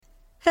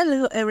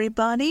Hello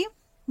everybody,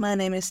 my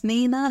name is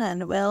Nina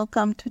and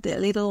welcome to the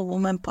Little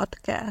Woman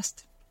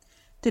podcast.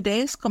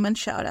 Today's comment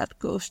shoutout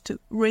goes to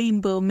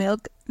Rainbow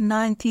Milk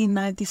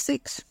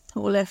 1996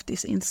 who left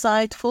this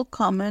insightful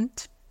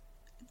comment.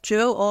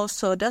 Jo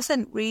also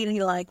doesn't really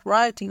like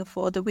writing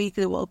for the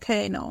Weekly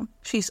Volcano.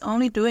 She's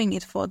only doing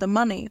it for the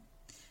money.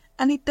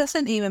 And it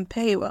doesn't even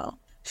pay well.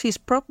 She's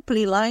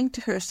probably lying to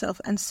herself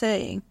and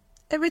saying,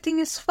 everything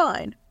is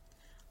fine.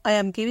 I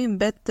am giving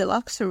Beth the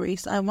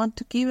luxuries I want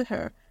to give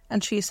her.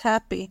 And she's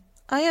happy.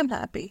 I am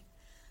happy.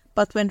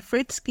 But when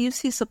Fritz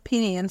gives his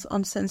opinions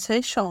on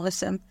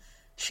sensationalism,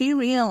 she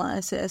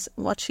realizes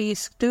what she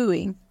is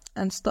doing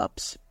and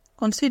stops,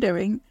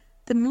 considering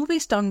the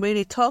movies don't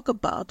really talk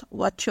about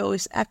what Jo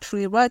is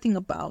actually writing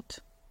about.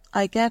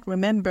 I can't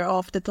remember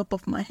off the top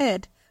of my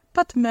head,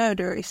 but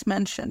murder is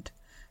mentioned,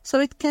 so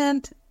it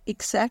can't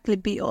exactly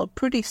be all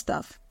pretty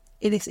stuff.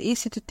 It is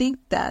easy to think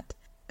that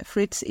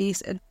Fritz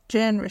is a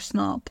genre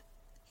snob.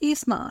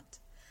 He's not.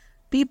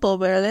 People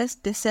were less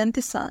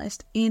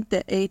desensitized in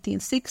the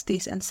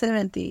 1860s and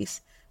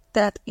 70s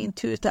that in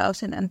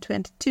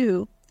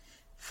 2022,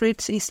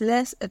 Fritz is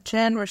less a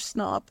genre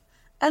snob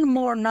and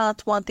more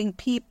not wanting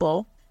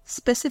people,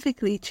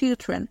 specifically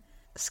children,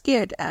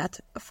 scared at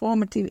a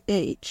formative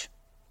age.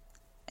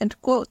 End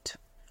quote.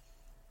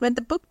 When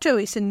the book Jo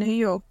is in New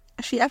York,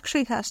 she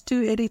actually has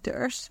two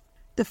editors.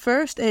 The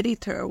first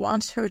editor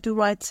wants her to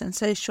write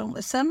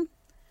sensationalism,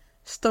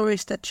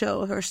 stories that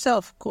Jo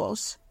herself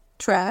calls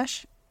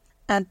trash,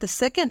 and the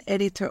second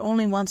editor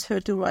only wants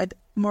her to write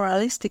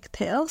moralistic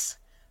tales,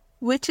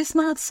 which is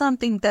not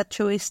something that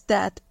Jo is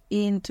that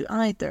into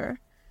either,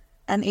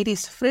 and it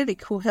is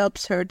Friedrich who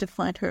helps her to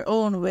find her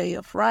own way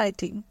of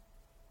writing.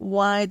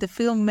 Why the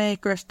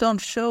filmmakers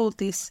don't show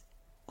this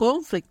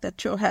conflict that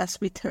Jo has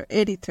with her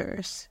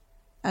editors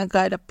and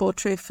kind of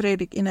portray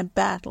Friedrich in a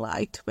bad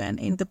light when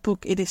in the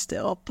book it is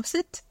the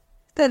opposite?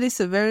 That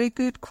is a very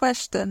good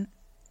question.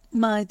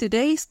 My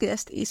today's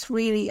guest is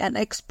really an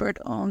expert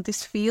on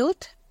this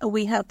field.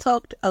 We have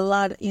talked a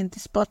lot in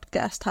this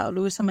podcast how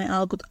Louisa May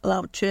Alcott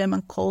loved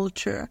German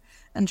culture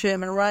and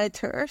German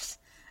writers.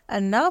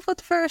 And now for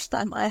the first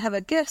time I have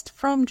a guest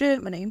from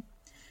Germany.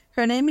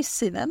 Her name is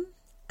Sinem.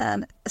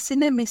 And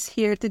Sinem is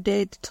here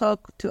today to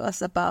talk to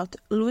us about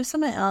Louisa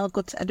May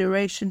Alcott's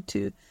adoration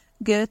to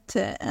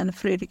Goethe and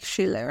Friedrich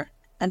Schiller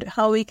and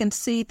how we can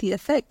see the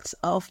effects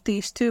of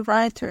these two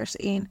writers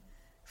in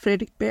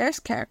Friedrich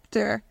Bear's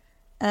character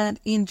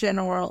and in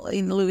general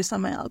in Louisa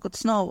May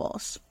Alcott's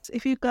novels.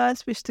 If you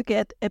guys wish to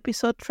get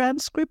episode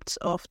transcripts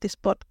of this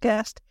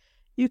podcast,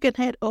 you can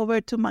head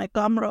over to my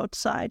Gumroad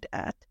site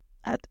at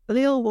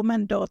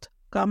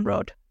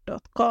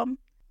littlewoman.gumroad.com.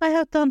 I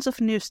have tons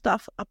of new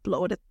stuff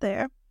uploaded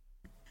there.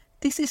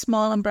 This is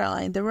Small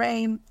Umbrella in the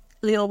Rain,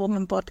 Little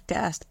Woman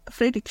podcast,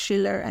 Friedrich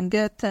Schiller and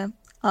Goethe,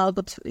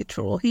 Alcott's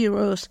literal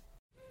heroes.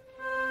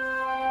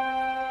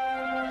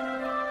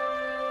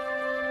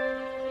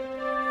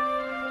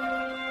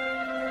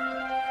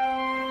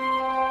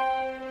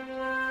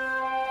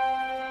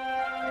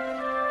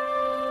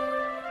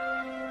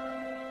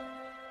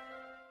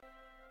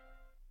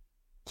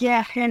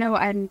 Yeah,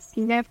 I'm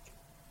Sinem.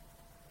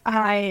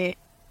 I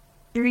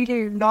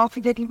really love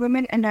Little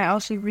Women, and I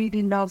also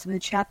really love the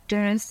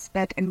chapters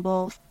that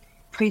involve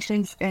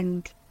Friedrich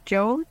and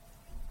Jo.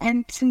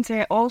 And since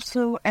I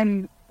also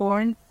I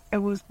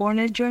was born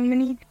in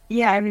Germany,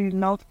 I really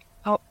love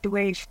the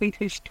way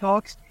Friedrich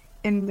talks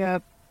in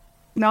the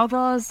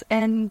novels.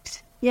 And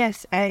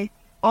yes, I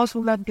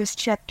also love this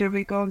chapter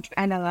we're going to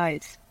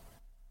analyze.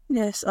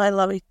 Yes, I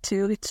love it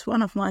too. It's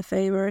one of my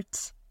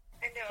favorites.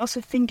 And I also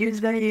think it's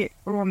very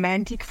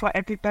romantic for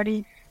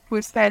everybody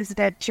who says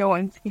that Jo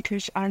and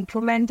Friedrich aren't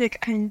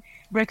romantic. I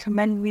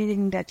recommend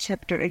reading that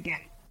chapter again.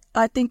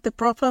 I think the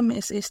problem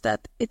is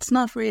that it's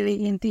not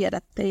really in the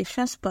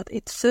adaptations, but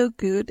it's so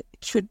good,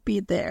 it should be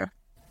there.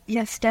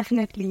 Yes,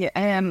 definitely.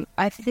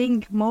 I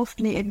think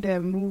mostly in the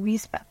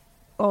movies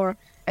or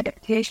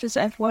adaptations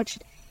I've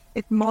watched,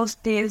 it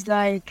mostly is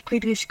like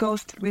Friedrich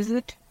goes to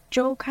visit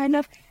Jo, kind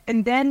of,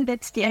 and then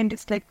that's the end.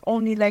 It's like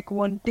only like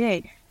one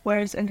day,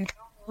 whereas in the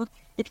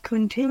it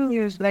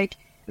continues, like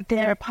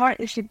their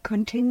partnership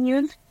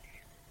continues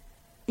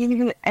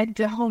even at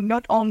the home,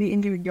 not only in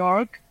New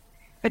York,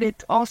 but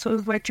it also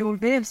is where Jo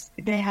lives.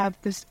 They have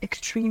this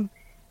extreme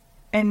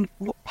and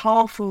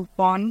powerful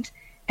bond,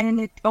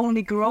 and it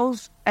only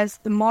grows as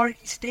the more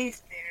he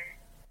stays there.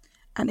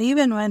 And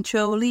even when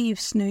Jo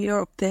leaves New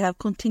York, they have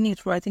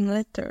continued writing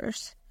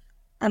letters.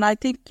 And I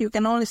think you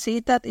can only see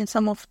that in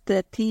some of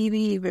the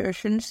TV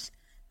versions,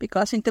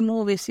 because in the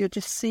movies you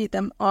just see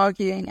them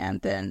arguing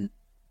and then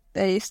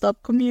they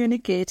stop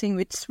communicating,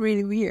 which is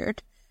really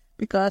weird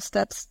because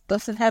that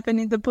doesn't happen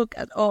in the book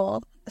at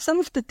all. Some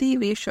of the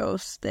TV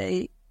shows,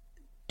 they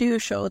do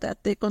show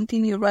that they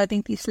continue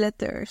writing these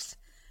letters.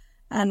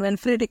 And when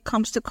Friedrich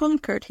comes to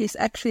Concord, he's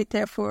actually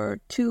there for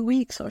 2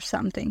 weeks or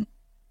something,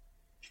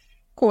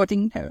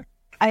 courting her.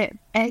 I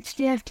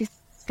actually have to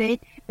say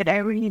that I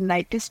really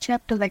like this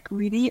chapter,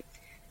 really.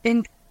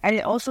 And I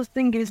also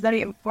think it is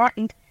very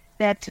important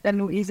that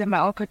Louisa May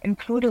Alcott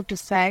included the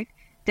fact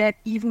that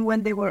even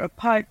when they were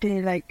apart,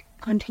 they like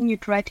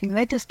continued writing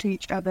letters to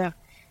each other.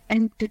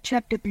 And the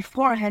chapter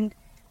beforehand,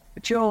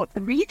 Joe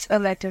reads a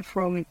letter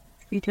from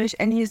Friedrich,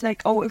 and he's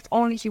like, "Oh, if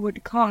only he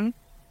would come,"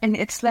 and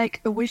it's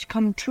like a wish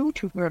come true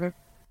to her.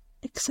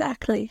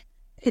 Exactly.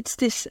 It's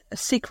this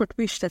secret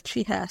wish that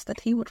she has,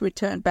 that he would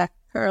return back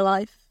to her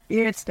life.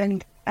 Yes,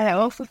 and I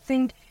also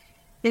think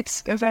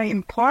it's very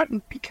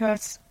important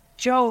because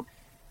Joe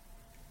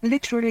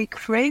literally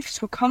craves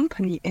for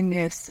company in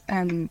this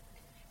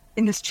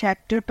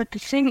chapter. But the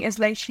thing is,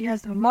 like, she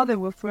has her mother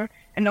with her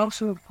and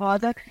also her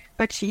father,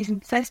 but she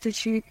says that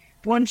she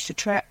wants to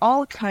try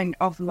all kinds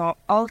of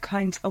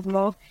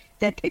love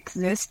that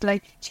exist.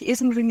 Like, she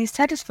isn't really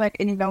satisfied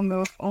any longer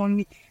with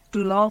only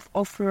the love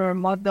of her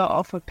mother,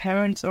 of her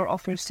parents, or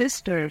of her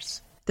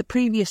sisters. The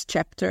previous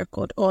chapter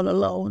called All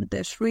Alone,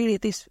 there's really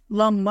this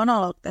long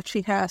monologue that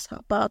she has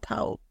about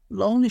how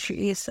lonely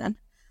she is and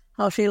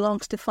how she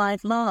longs to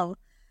find love.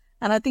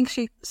 And I think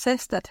she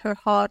says that her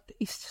heart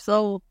is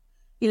so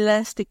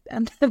elastic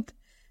and that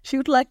she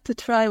would like to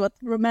try what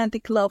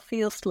romantic love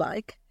feels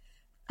like.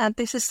 And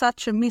this is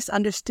such a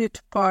misunderstood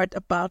part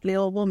about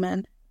Little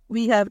Woman.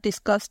 We have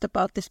discussed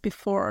about this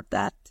before,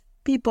 that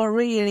people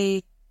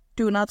really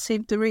do not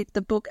seem to read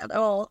the book at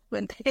all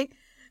when they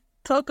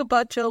talk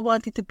about Joe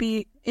wanting to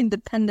be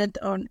independent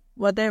or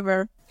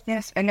whatever.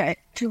 Yes, and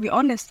to be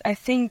honest, I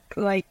think,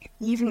 like,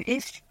 even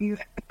if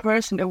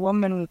a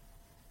woman,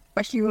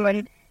 or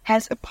human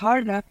has a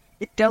partner,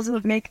 it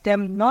doesn't make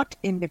them not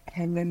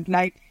independent.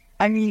 Like,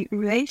 I mean,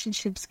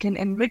 relationships can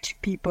enrich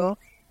people,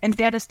 and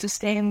that is the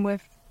same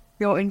with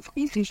Joe and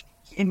Friedrich.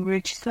 He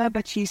enriches her,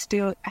 but she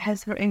still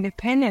has her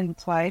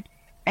independent side,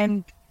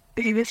 and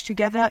they live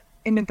together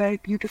in a very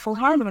beautiful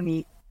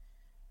harmony.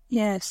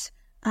 Yes,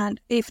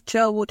 and if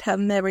Joe would have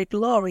married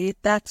Laurie,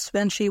 that's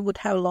when she would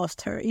have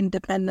lost her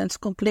independence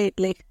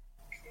completely.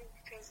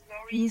 Because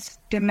Laurie's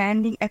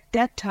demanding at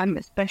that time,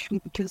 especially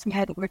because we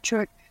had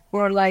Richard,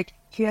 were like,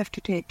 "You have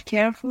to take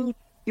care of me,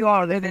 you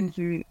are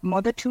the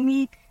mother to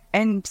me,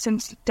 and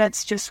since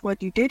that's just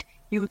what you did,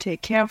 you will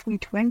take care of me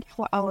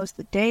 24 hours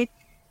a day,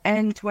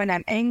 and when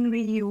I'm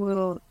angry, you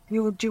will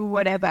do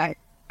whatever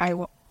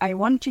I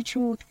want you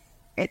to,"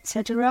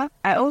 etc.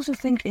 I also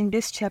think in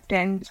this chapter,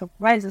 and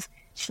surprises,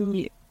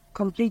 she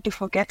completely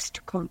forgets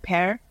to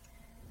compare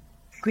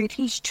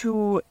Friedrich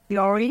to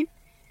Laurie.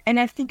 And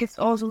I think it's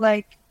also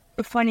like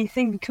a funny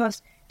thing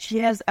because she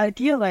has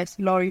idealized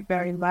Laurie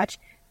very much,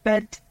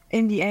 but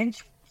in the end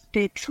she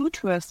stayed true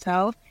to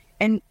herself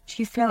and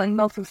she fell in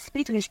love with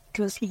Friedrich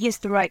because he is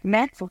the right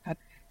man for her.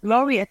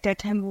 Laurie at that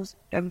time was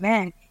a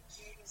man.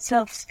 He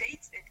himself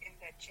states it in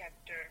that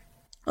chapter.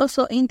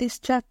 Also in this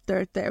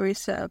chapter there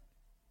is a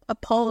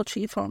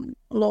apology from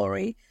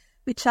Laurie,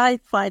 which I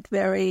find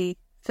very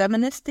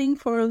feminist thing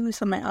for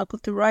Louisa May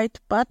Alcott to write,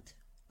 but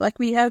like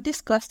we have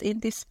discussed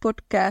in this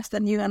podcast,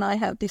 and you and I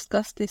have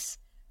discussed this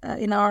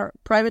in our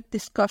private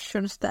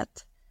discussions,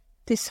 that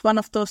this is one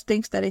of those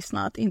things that is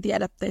not in the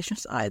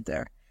adaptations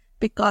either,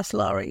 because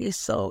Laurie is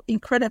so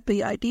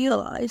incredibly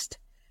idealized.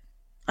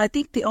 I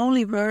think the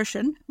only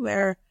version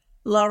where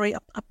Laurie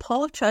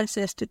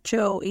apologizes to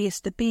Joe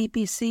is the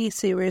BBC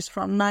series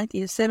from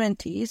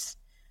 1970s,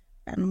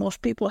 and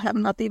most people have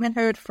not even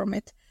heard from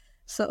it.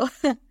 So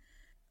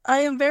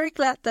I am very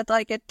glad that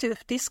I get to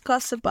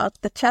discuss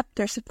about the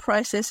chapter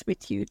surprises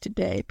with you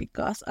today,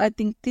 because I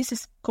think this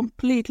is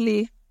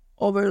completely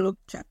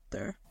overlooked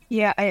chapter.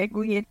 Yeah, I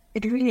agree.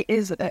 It really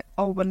is a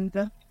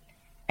wonder.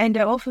 And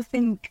I also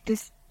think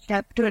this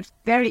chapter is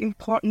very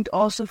important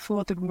also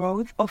for the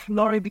growth of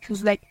Laurie,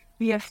 because like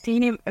we have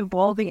seen him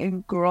evolving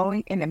and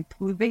growing and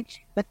improving,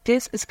 but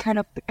this is kind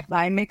of the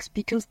climax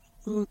because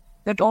he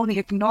not only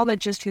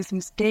acknowledges his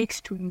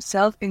mistakes to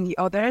himself and the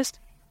others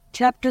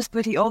chapters,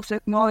 but he also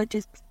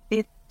acknowledges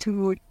it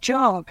to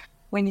Joe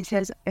when he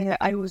says,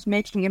 "I was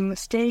making a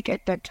mistake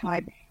at that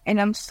time,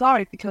 and I'm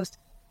sorry," because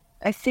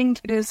I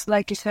think it is,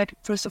 like you said,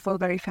 first of all,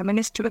 very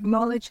feminist to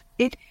acknowledge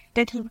it,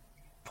 that he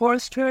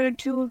forced her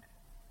to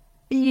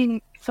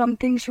being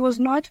something she was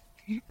not,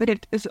 but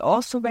it is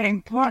also very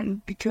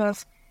important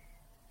because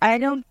I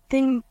don't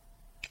think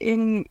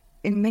in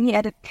many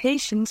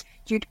adaptations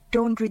you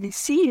don't really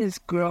see his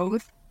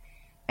growth,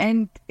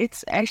 and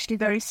it's actually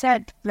very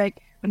sad.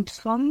 Like, in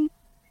some,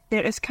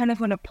 there is kind of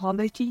an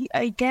apology,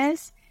 I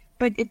guess,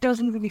 but it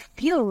doesn't really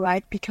feel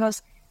right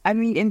because, I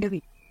mean, in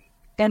the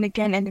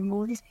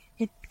movies,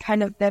 it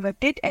kind of never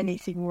did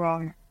anything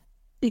wrong.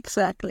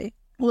 Exactly.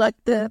 Like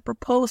the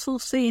proposal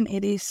scene,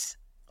 it is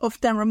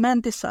often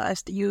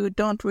romanticized. You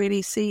don't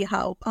really see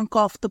how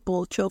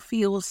uncomfortable Joe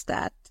feels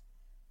that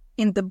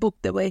in the book,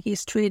 the way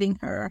he's treating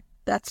her.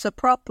 That's a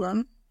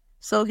problem.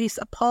 So his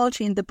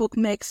apology in the book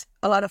makes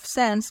a lot of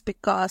sense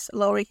because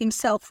Laurie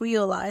himself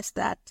realized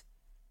that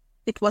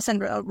it wasn't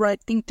the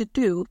right thing to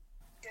do.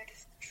 That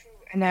is true.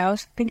 And I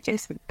also think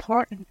it's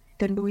important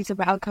that Louisa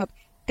May Alcott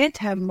did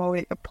have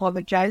Laurie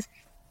apologize.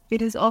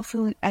 It is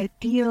also an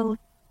ideal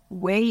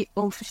way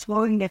of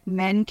showing that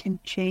men can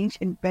change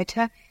and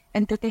better,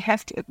 and that they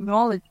have to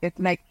acknowledge it.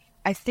 Like,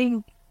 I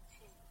think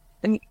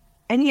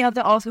any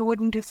other author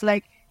wouldn't have,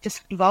 like,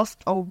 just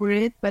glossed over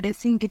it, but I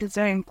think it is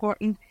very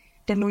important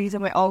that Louisa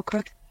May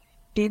Alcott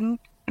didn't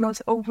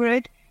gloss over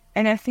it.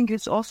 And I think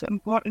it's also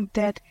important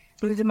that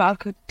Louisa May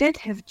Alcott did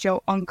have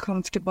Jo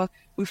uncomfortable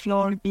with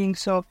Laurie being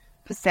so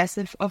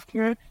possessive of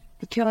her,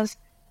 because,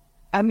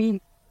 I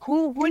mean,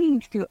 who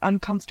wouldn't feel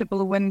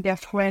uncomfortable when their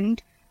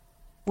friend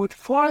would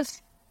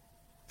force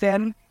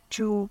them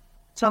to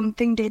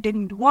something they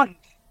didn't want?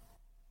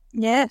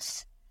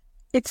 Yes.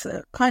 It's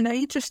kind of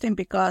interesting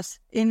because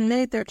in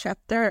later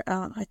chapter,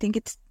 I think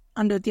it's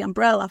under the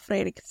umbrella,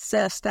 Friedrich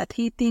says that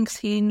he thinks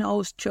he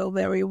knows Jo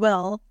very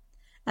well,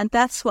 and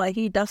that's why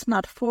he does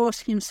not force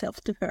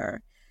himself to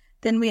her.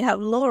 Then we have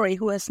Laurie,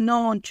 who has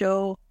known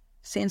Jo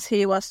since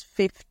he was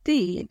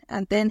 15,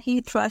 and then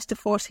he tries to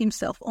force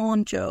himself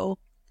on Jo.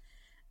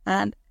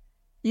 And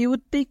you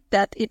would think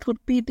that it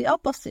would be the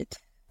opposite.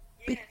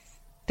 Yes,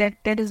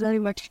 that is very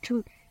much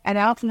true. And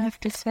I often have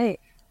to say,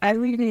 I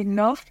really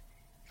loved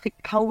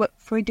how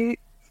Friedrich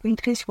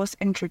was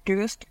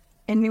introduced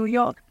in New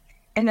York.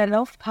 And I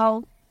loved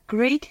how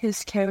great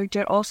his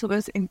character also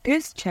is in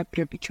this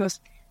chapter,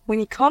 because when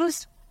he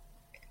comes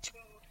to,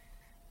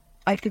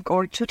 I think,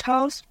 Orchard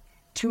House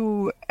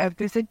to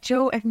visit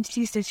Jo and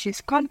sees that she's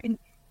gone, and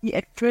he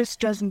at first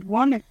doesn't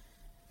want to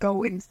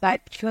go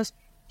inside because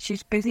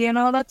she's busy and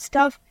all that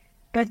stuff.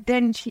 But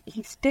then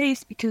he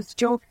stays because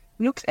Jo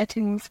looks at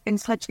him in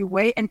such a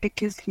way, and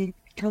because she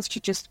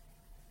just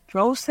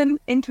throws him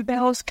into the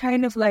house,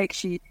 kind of like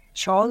she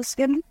shawls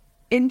him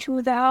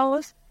into the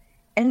house,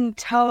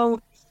 and how,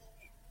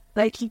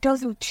 like, he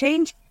doesn't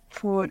change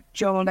for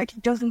Jo, like,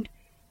 he doesn't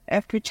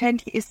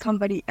pretend he is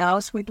somebody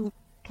else when he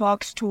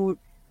talks to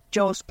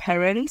Jo's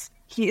parents.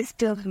 He is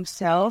still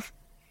himself.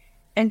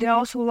 And I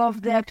also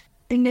love that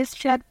in this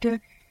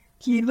chapter,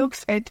 he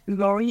looks at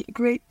Laurie a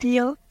great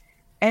deal,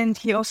 and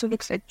he also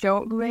looks at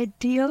Jo a great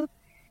deal,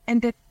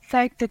 and the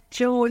fact that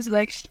Jo is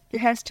like, she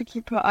has to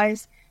keep her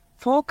eyes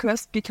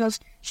focused because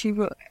she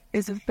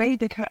is afraid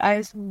that her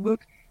eyes will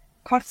look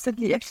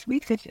constantly at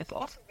Friedrich is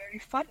also very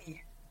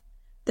funny.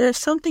 There's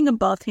something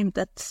about him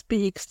that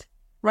speaks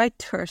right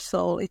to her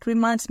soul. It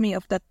reminds me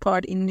of that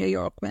part in New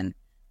York when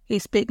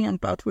he's speaking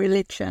about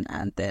religion,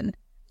 and then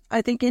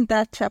I think in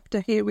that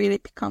chapter he really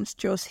becomes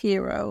Jo's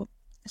hero.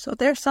 So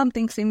there's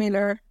something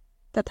similar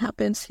that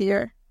happens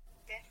here.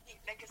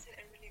 Like I said,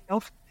 I really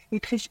love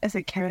Friedrich as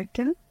a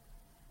character,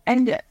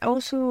 and I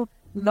also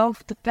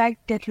love the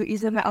fact that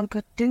Louisa May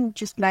Alcott didn't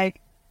just like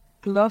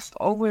gloss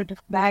over the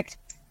fact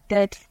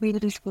that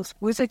Friedrich was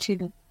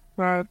visiting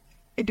her.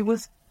 It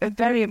was a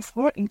very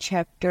important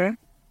chapter,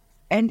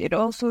 and it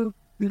also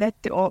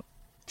let the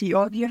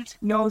audience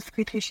know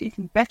Friedrich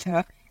even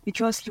better,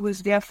 because he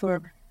was there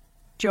for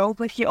Jo,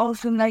 but he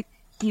also, like,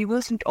 he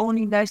wasn't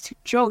only nice to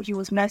Jo, he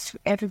was nice to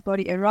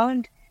everybody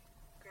around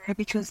her,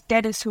 because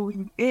that is who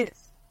he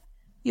is.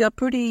 You're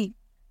pretty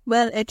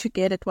well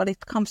educated when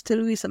it comes to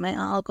Louisa May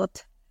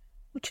Alcott.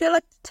 Would you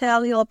like to tell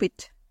a little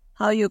bit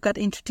how you got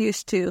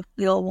introduced to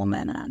Little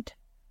Woman and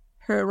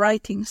her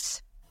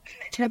writings?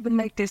 It happened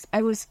like this.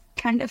 I was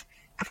kind of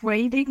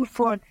craving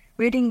for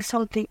reading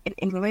something in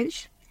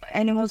English,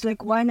 and I was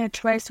like, why not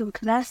try some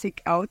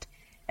classic out?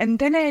 And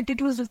then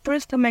it was the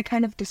first time I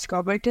kind of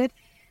discovered it,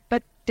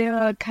 but there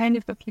are kind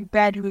of a few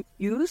bad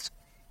reviews,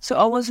 so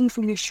I wasn't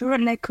really sure,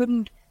 and I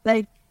couldn't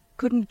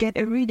get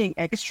a reading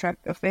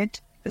extract of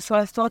it. So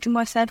I thought to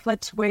myself,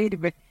 let's wait a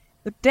bit.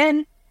 But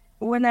then,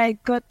 when I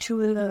got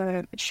to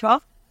the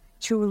shop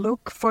to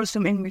look for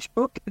some English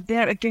book,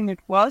 there again it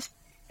was,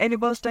 and it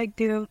was like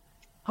the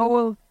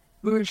whole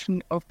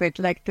version of it,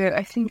 like the,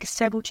 I think,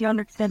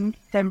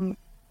 777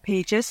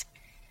 pages.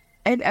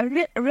 And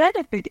I read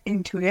a bit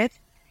into it,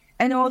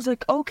 and I was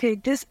like, okay,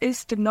 this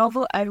is the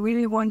novel I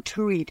really want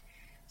to read.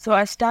 So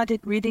I started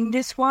reading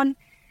this one,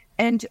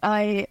 and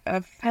I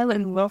fell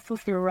in love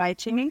with her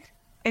writing.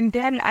 And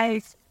then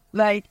I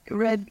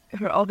read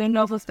her other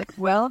novels as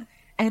well.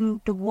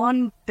 And the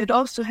one that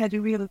also had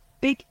a real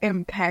big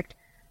impact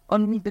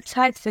on me,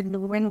 besides that, the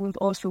When Will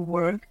Also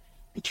Work,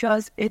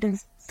 because it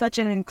is such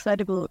an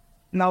incredible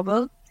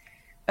novel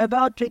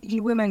about the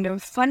women. The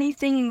funny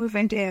thing with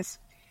it is,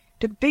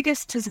 the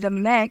biggest is the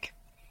Meg,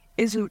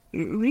 is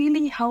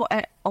really how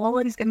I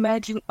always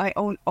imagine my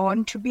own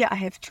aunt to be. I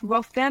have two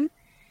of them.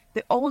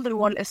 The older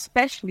one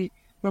especially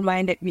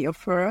reminded me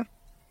of her.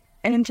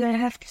 And I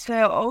have to say,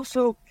 I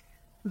also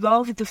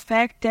love the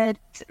fact that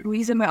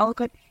Louisa May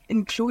Alcott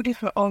included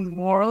her own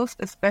morals,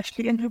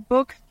 especially in her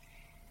book.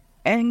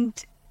 And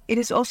it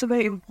is also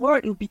very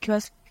important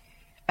because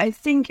I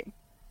think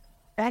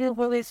that it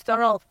really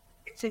started off.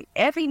 It's in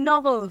every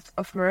novel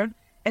of her,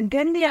 and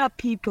then there are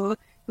people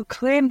who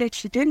claim that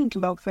she didn't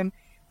love him,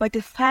 but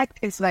the fact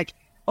is, like,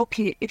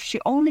 okay, if she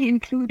only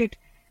included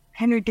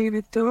Henry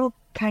David Thoreau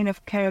kind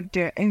of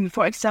character in,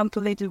 for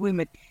example, Little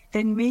Women,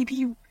 then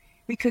maybe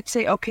we could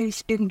say, okay,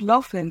 she didn't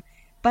love him,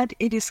 but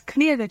it is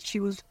clear that she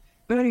was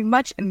very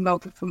much in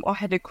love with him or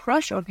had a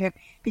crush on him,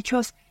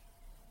 because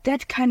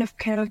that kind of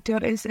character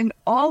is in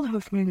all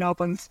of her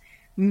novels.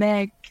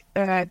 Meg,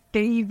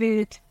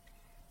 David,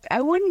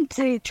 I wouldn't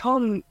say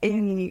Tom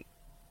in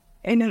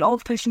And an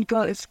old-fashioned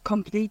girl is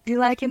completely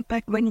like him,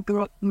 but when he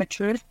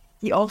matures,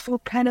 he also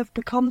kind of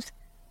becomes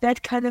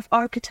that kind of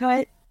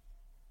archetype.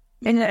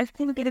 And I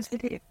think it is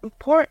really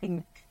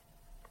important.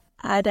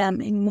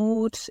 Adam in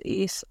Moods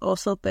is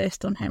also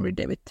based on Henry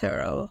David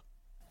Thoreau.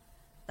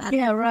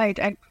 Yeah, right.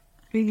 I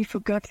really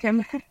forgot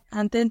him.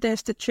 And then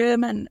there's the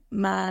German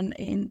man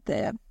in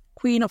the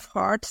Queen of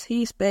Hearts.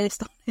 He's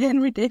based on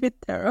Henry David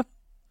Thoreau.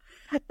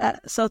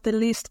 So the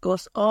list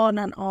goes on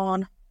and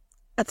on.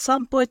 At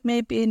some point,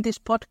 maybe in this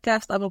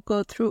podcast, I will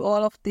go through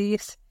all of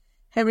these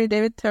Henry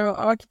David Thoreau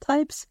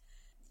archetypes.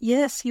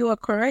 Yes, you are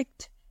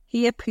correct.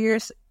 He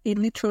appears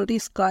in literal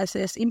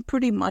disguises in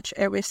pretty much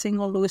every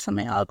single Louisa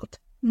May Alcott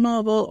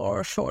novel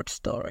or short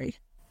story.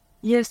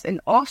 Yes,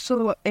 and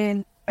also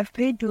in A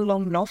Fade to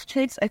Long Love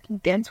Takes, I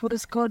think that's what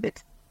it's called.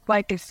 It's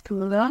quite a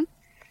Schiller.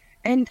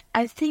 And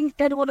I think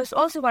that one is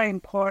also very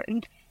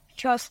important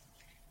because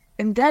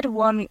in that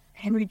one,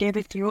 Henry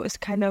David Thoreau is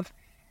kind of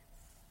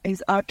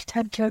his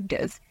archetype character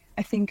is,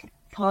 I think,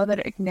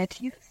 Father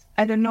Ignatius.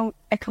 I don't know,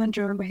 I can't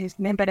remember his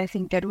name, but I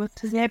think that was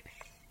his name.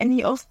 And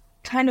he also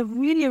kind of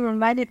really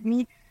reminded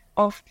me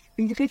of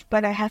Friedrich,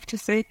 but I have to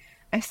say,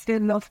 I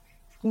still love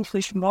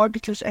Friedrich more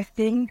because I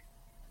think,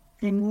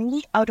 for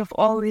me, out of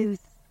all the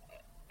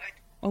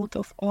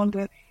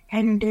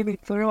Henry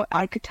David Thoreau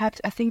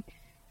archetypes, I think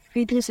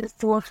Friedrich is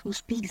the one who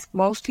speaks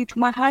mostly to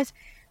my heart,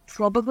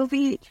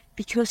 probably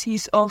because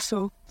he's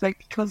also,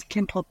 because he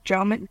can talk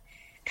German.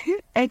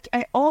 And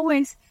I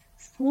always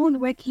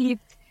found when he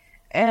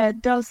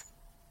does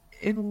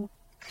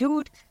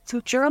include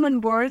two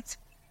German words,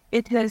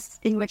 it has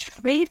English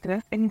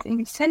phrases and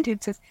English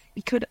sentences,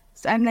 because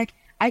I'm like,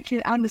 I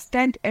can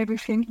understand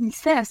everything he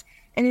says,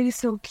 and it is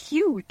so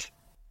cute.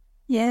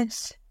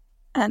 Yes,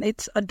 and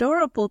it's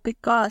adorable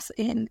because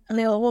in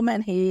Little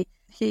Woman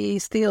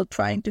he's still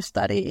trying to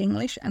study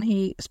English and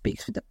he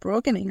speaks with a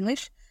broken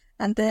English,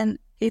 and then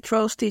he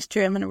throws these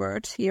German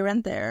words here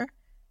and there.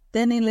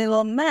 Then in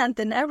Little Man,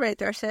 the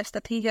narrator says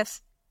that he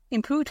has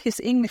improved his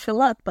English a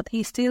lot, but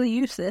he still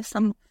uses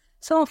some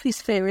of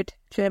his favorite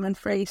German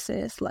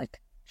phrases like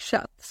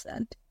Schatz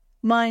and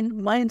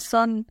mein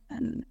Son,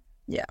 and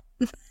yeah.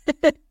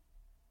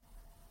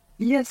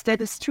 Yes,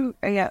 that is true.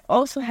 I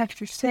also have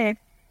to say,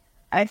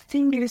 I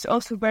think it is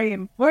also very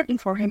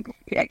important for him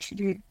to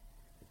actually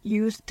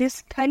use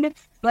this kind of,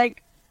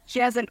 he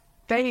has a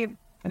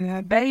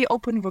very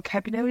open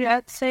vocabulary,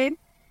 I'd say.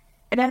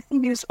 And I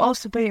think it is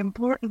also very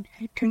important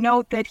to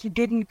note that he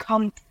didn't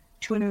come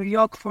to New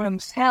York for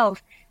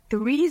himself. The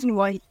reason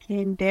why he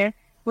came there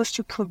was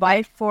to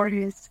provide for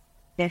his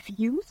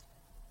nephews.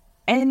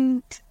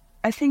 And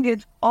I think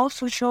it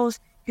also shows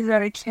his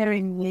very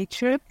caring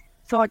nature.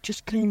 Thought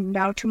just came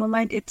now to my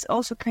mind. It's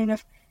also kind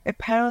of a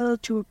parallel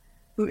to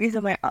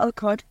Louisa May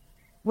Alcott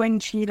when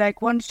she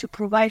wants to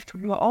provide for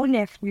her own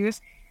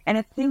nephews. And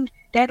I think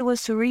that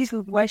was the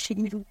reason why she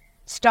even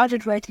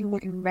started writing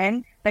Little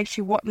Men.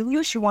 She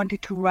knew she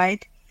wanted to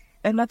write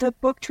another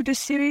book to the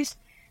series,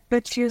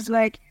 but she was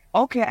like,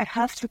 okay, I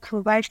have to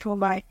provide for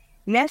my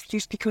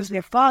nephews because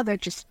their father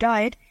just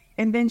died.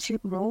 And then she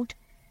wrote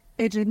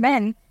Little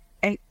Men,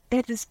 and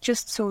that is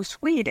just so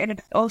sweet. And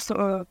it's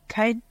also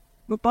a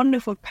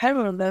wonderful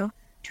parallel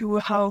to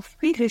how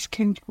Friedrich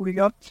came to New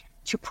York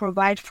to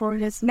provide for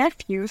his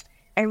nephews,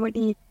 and when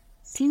he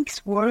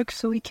seeks work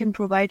so he can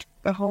provide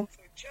a home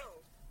for Joe.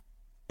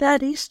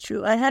 That is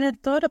true. I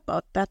hadn't thought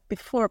about that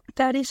before.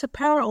 That is a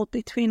parallel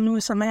between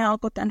Louisa May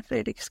Alcott and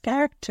Friedrich's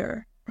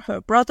character.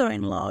 Her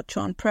brother-in-law,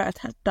 John Pratt,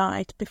 had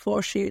died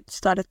before she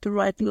started to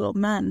write Little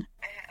Man.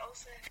 I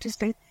also have to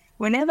say,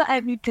 whenever I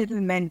read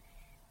Little Men,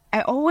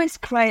 I always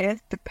cry at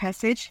the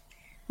passage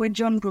when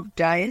John Brooke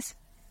dies.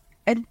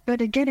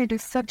 But again, it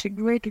is such a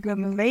great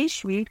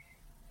revelation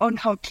on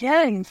how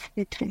caring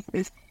Friedrich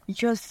is,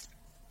 because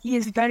he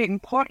is very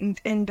important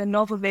in the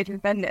novel Little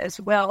Men as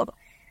well.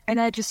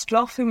 And I just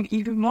love him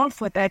even more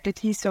for that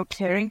he's so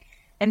caring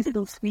and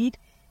so sweet.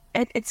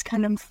 And it's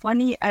kind of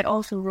funny. I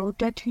also wrote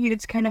that to you.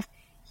 It's kind of,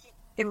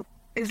 it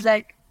is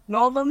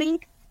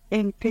normally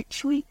in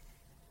picture,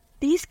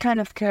 these kind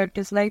of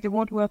characters, the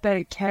one who are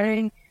very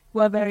caring, who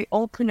are very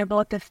open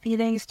about their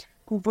feelings,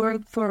 who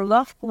work for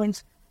loved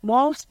ones,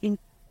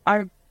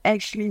 are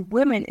actually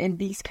women in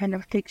these kind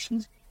of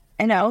fictions.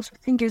 And I also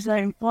think it's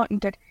very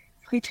important that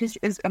Friedrich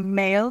is a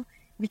male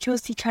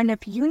because he kind of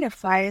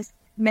unifies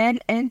men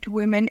and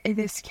women in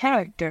his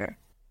character.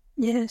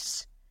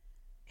 Yes,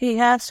 he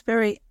has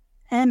very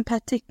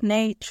empathic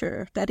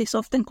nature that is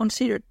often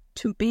considered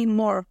to be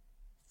more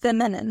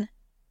feminine.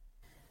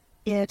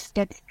 Yes,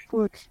 that's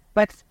true.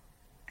 But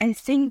I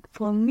think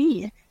for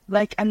me,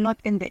 I'm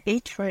not in the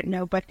age right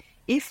now, but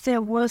if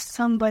there was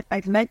somebody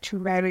I'd like to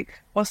marry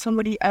or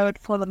somebody I would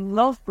fall in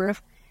love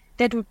with,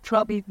 that would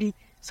probably be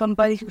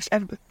somebody who's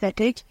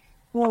empathetic,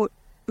 who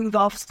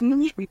loves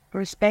me,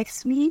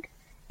 respects me.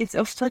 It's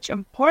of such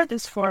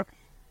importance for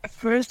a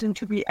person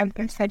to be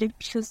empathetic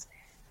because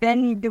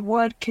then the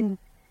world can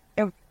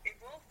evolve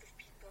with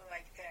people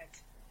like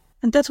that.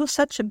 And that was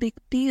such a big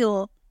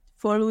deal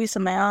for Louisa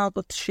May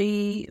Alcott.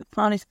 She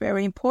found it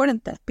very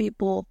important that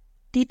people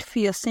did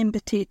feel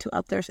sympathy to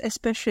others,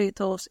 especially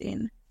those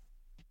in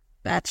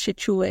bad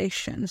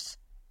situations,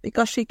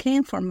 because she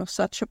came from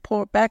such a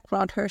poor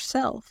background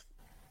herself.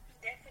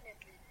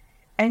 Definitely.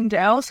 And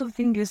I also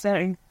think it's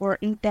very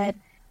important that,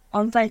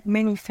 unlike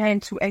many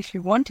fans who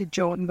actually wanted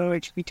Joe and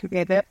Laurie to be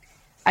together,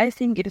 I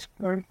think it is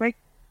perfect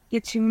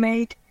that she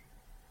made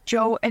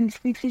Joe and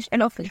Friedrich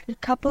an official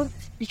couple,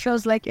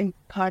 because like in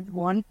part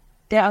 1,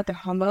 they are the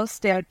Hummels,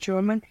 they are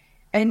German,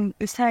 and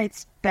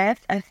besides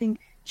Beth, I think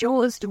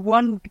Joe is the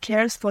one who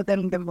cares for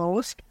them the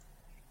most.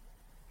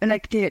 And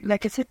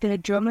like I said, they're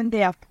German,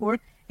 they are poor,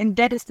 and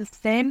that is the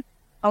same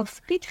how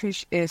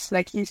Friedrich is.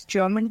 Like, he's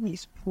German,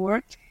 he's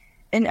poor,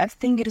 and I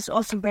think it is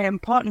also very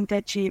important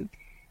that she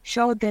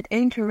showed that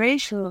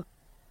interracial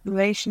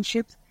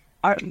relationships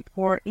are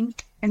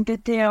important, and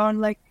that they are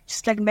like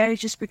just like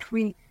marriages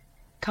between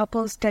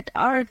couples that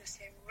are the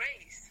same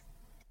race.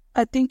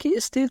 I think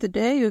still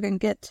today you can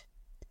get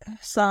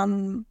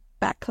some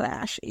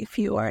backlash if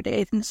you are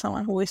dating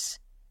someone who is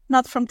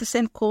not from the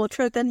same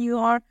culture than you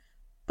are,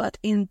 but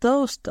in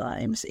those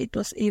times it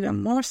was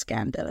even more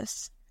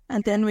scandalous.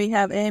 And then we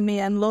have Amy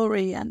and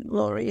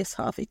Laurie is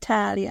half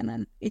Italian,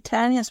 and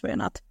Italians were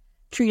not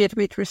treated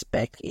with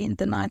respect in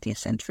the 19th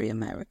century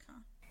America.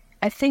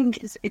 I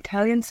think his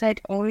Italian side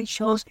only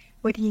shows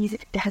when he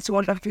has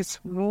one of his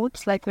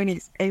moods, like when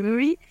he's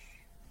angry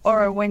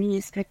or when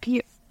he's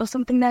happy or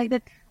something like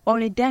that.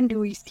 Only then do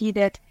we see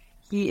that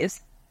he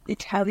is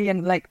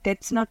Italian. Like,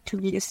 that's not to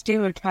be a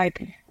stereotype,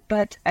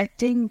 but I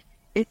think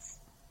it's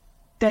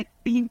that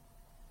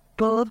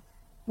people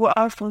who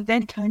are from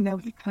that kind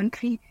of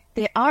country,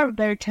 they are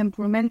very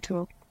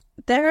temperamental.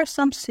 There are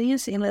some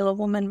scenes in Little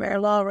Woman where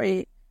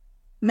Laurie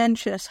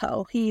mentions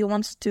how he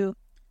wants to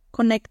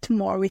connect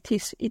more with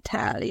his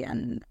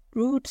Italian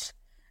roots,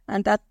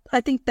 and that I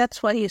think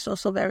that's why he's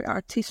also very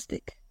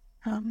artistic.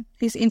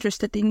 He's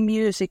interested in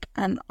music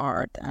and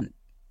art and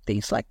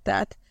things like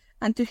that,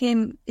 and to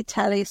him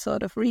Italy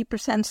sort of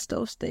represents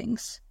those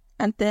things.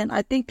 And then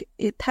I think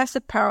it has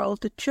a parallel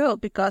to Joe,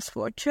 because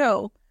for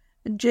Joe,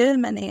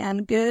 Germany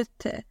and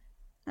Goethe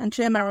and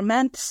German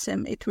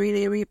Romanticism, it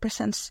really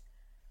represents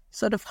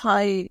sort of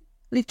high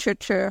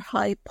literature,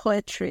 high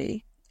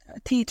poetry,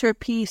 theater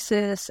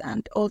pieces,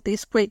 and all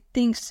these great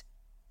things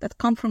that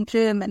come from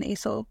Germany.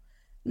 So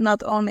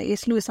not only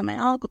is Louisa May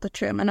Alcott a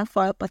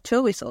Germanophile, but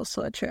Joe is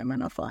also a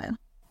Germanophile.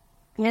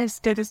 Yes,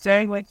 that is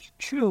very much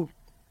true.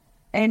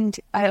 And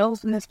I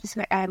also have to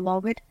say I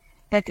love it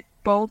that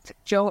both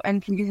Joe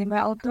and Louisa May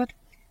Alcott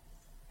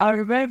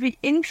are very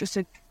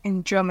interested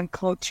in German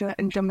culture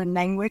and German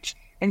language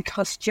and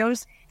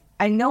costumes.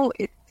 I know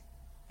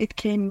it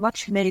came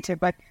much later,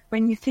 but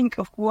when you think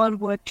of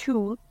World War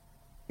II,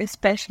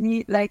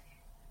 especially, like,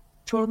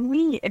 for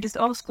me, it is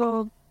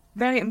also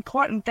very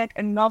important that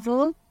a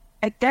novel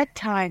at that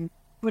time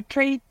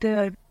portrayed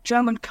the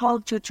German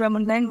culture,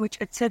 German language,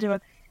 etc.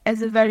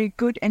 as a very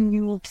good and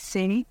new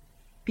thing.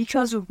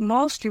 Because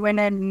mostly when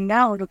I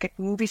now look at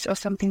movies or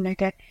something like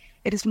that,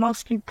 it is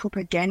mostly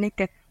propagandic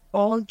that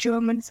all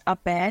Germans are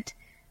bad.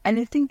 And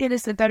I think that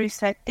is a very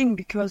sad thing,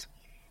 because,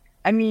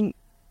 I mean,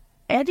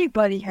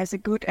 everybody has a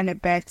good and a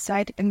bad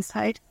side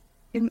inside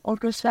him or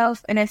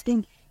herself, and I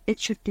think it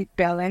should be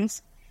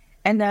balanced.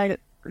 And I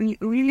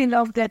really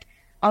love that,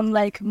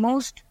 unlike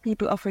most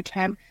people of her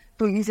time,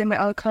 Louisa May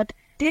Alcott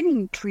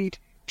didn't treat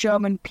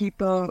German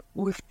people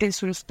with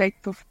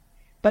disrespect,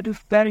 but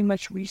with very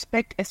much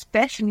respect,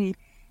 especially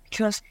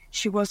because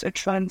she was a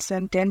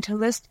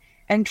transcendentalist,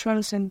 and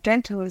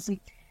transcendentalism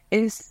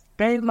is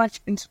very much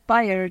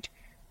inspired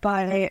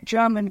by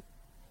German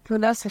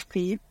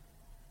philosophy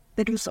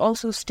that was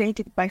also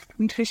stated by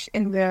Friedrich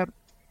in the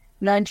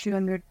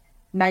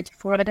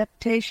 1994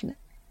 adaptation.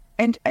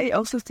 And I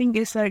also think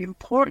it's very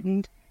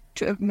important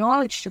to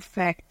acknowledge the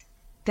fact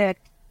that,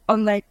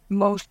 unlike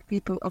most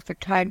people of the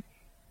time,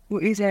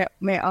 Louisa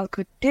May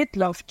Alcott did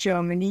love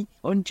Germany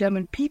and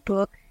German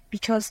people,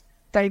 because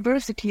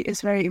diversity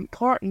is very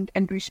important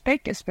and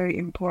respect is very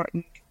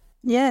important.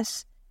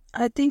 Yes,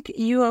 I think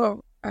you are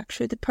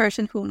actually the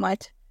person who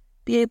might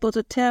be able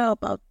to tell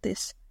about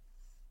this.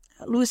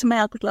 Louisa May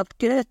Alcott loved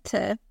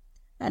Goethe,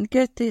 and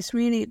Goethe is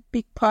really a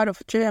big part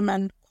of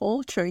German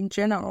culture in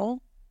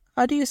general.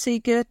 How do you see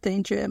Goethe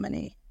in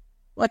Germany?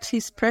 What's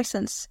his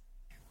presence?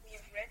 We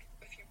have read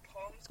a few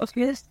poems of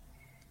his.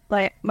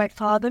 My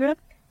father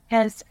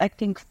has, I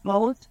think,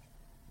 both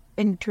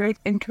in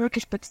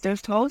Turkish, but still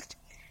toast,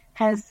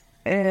 has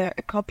a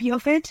copy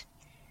of it.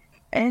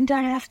 And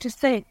I have to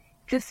say,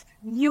 just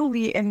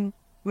newly in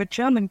the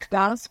German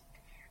class,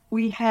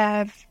 we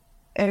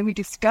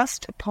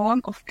discussed a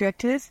poem of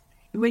Goethe's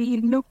when he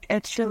looked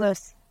at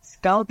Schiller's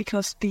skull,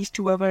 because these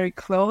two were very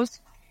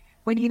close.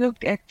 When he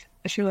looked at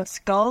Schiller's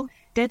skull,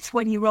 that's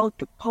when he wrote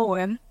the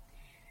poem.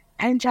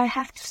 And I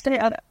have to say,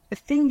 I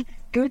think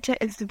Goethe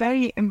is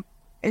very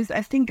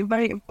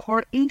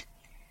important,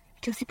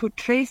 because he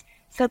portrays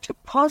such a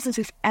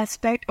positive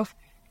aspect of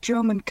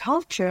German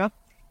culture.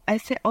 I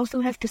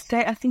also have to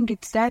say, I think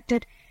it's sad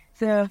that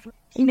the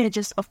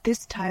teenagers of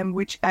this time,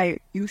 which I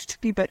used to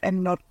be, but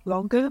I'm not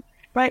longer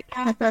right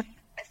now, I think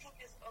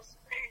it's also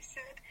very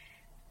sad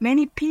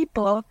many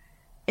people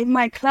in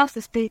my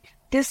classes, they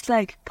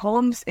dislike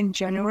poems in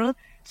general,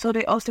 so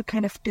they also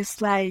kind of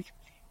dislike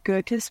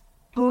Goethe's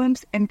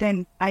poems, and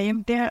then I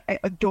am there. I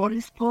adore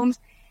his poems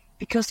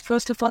because,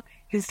 first of all,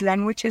 his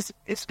language is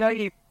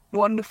very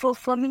wonderful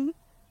for me,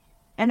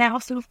 and I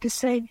also have to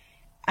say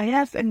I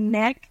have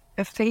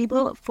a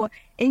fable for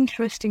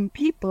interesting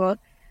people,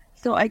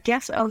 so I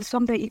guess I'll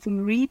someday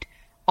even read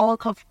all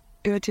of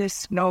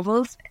Goethe's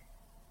novels,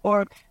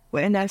 or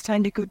when I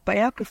find a good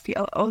biography,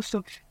 I'll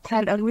also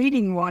plan on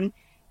reading one,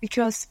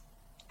 because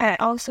I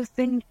also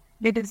think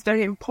that it's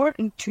very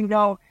important to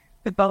know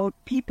about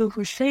people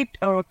who shaped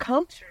our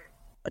culture.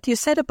 What you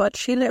said about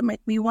Schiller made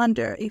me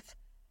wonder if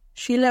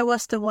Schiller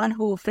was the one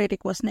who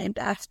Friedrich was named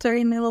after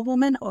in Little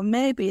Woman, or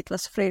maybe it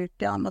was Friedrich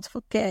Dalmat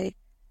for gay.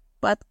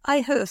 But I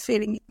have a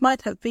feeling it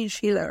might have been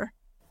Schiller.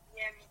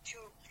 Yeah, me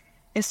too.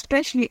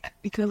 Especially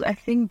because I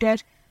think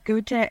that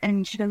Goethe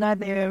and Schiller,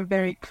 they are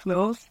very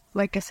close.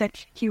 Like I said,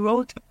 he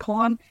wrote a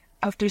poem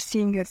after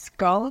seeing a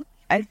skull.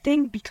 I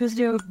think because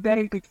they were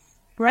very good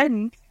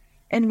friends,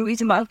 and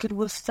Louisa May Alcott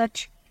was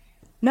such,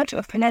 not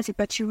a fanatic,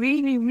 but she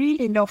really,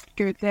 really loved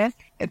Goethe.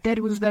 That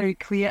was very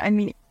clear. I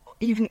mean,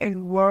 even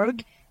in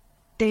work,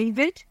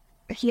 David,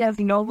 he has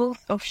novels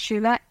of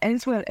Schiller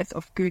as well as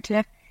of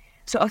Goethe.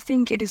 So I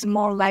think it is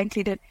more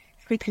likely that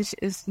Friedrich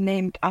is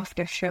named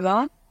after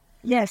Schiller.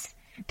 Yes,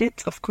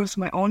 that's of course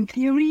my own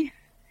theory.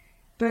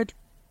 But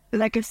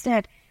like I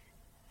said,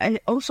 I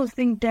also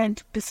think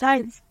that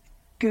besides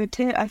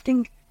Goethe, I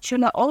think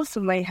Schiller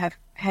also may have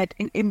had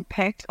an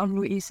impact on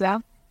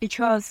Louisa,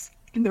 because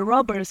in The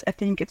Robbers, I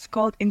think it's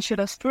called, in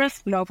Schiller's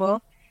first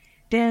novel,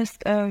 there's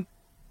a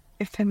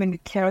feminine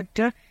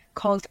character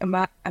called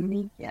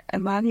Amalia.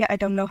 I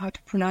don't know how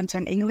to pronounce her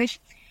in English,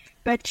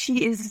 but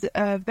she is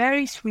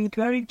very sweet,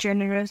 very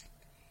generous.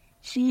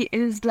 She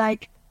is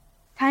like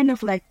kind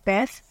of like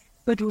Beth,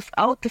 but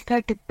without the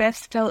fact that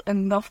Beth fell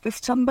in love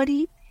with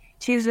somebody.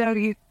 She's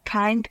very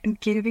kind and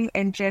giving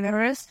and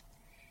generous,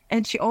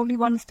 and she only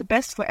wants the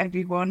best for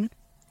everyone.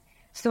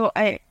 So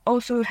I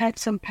also had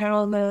some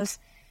parallels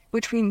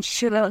between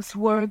Schiller's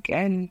work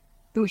and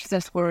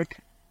Louisa's work.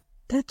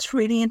 That's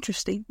really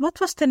interesting.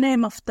 What was the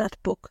name of that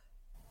book?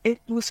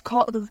 It was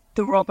called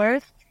The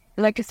Robbers.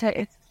 Like I said,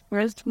 it's the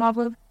first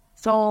novel,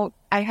 so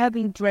I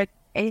haven't read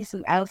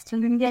anything else to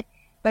him yet,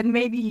 but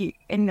maybe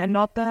in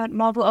another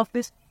novel of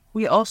this,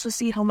 we also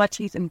see how much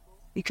he's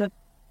improved, because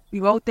we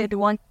wrote that the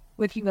one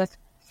when he was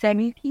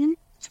 17.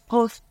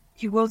 Suppose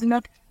he was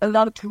not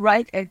allowed to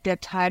write at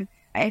that time.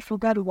 I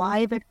forgot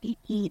why, but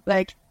he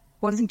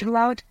wasn't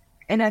allowed.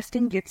 And I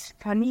think it's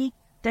funny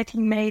that he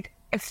made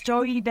a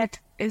story that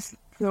is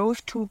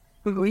close to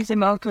Louisa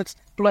May Alcott's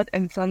Blood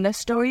and Thunder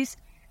stories,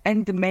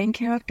 and the main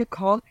character,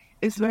 Cole,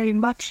 is very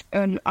much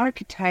an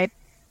archetype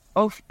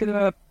of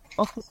the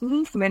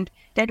movement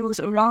that was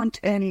around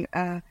in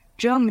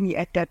Germany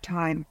at that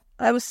time.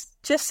 I was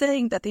just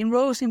saying that in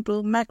Rose in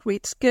Bloom, Mac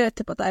reads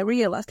Goethe, but I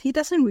realized he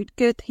doesn't read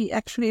Goethe, he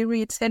actually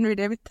reads Henry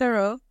David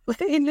Thoreau.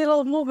 In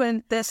Little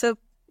Woman, there's a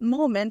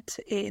moment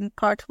in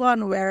part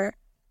 1 where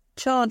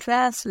John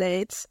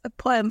translates a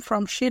poem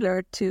from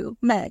Schiller to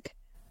Meg.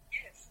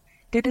 Yes,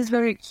 that is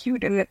very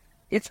cute, and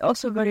it's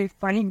also very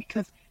funny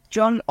because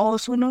John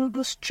also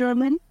knows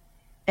German,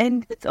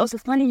 and it's also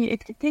funny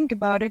if you think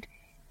about it.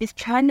 It's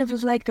kind of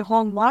like the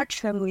whole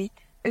March family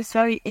is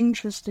very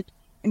interested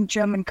in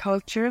German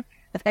culture.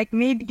 Like,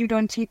 maybe you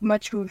don't take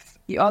much with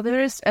the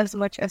others as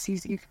much as you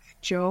see with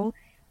Joe,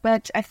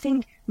 but I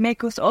think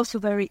Meg was also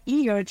very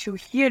eager to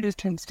hear the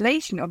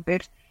translation of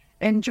it,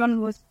 and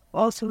John was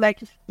also like,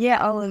 yeah,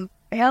 I'll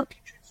help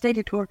you translate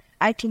it, or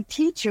I can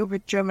teach you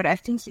with German. I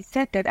think he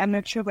said that, I'm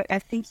not sure, but I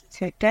think he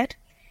said that,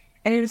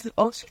 and it was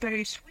also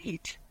very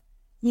sweet.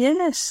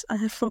 Yes, I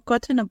have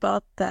forgotten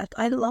about that.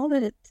 I love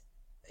it.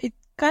 It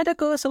kind of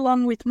goes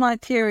along with my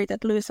theory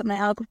that Louisa May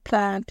Alcott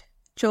planned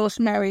Joe's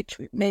marriage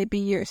maybe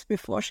years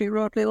before she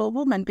wrote Little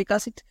Woman,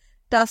 because it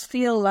does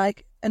feel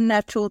like a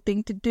natural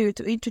thing to do,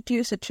 to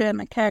introduce a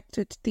German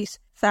character to this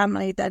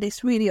family that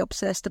is really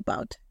obsessed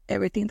about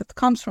everything that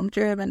comes from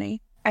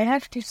Germany. I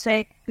have to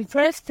say, the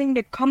first thing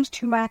that comes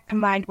to my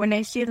mind when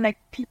I hear like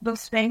people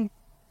saying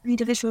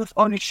Friedrich was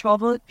on a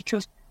shovel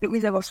because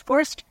Louisa was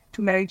forced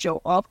to marry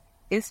Joe off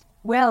is,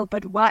 well,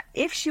 but why,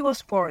 if she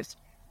was forced,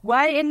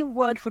 why in the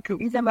world would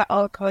Louisa May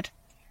Alcott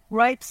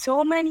write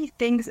so many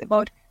things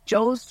about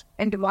Joe's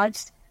and the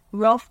wife's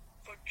love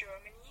for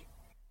Germany?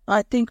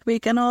 I think we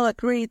can all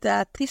agree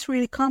that this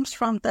really comes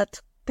from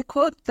that the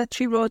quote that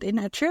she wrote in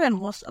her journal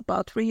was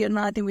about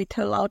reuniting with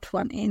her loved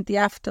one in the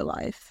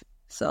afterlife.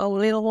 So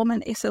Little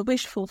Woman is a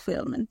wish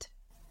fulfillment.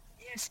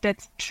 Yes,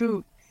 that's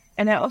true.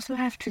 And I also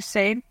have to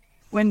say,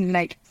 when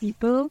like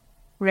people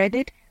read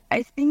it,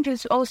 I think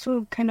it's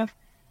also kind of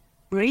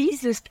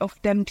racist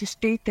of them to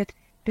state that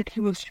he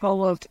was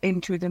shoveled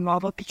into the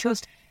novel,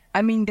 because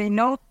I mean they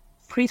know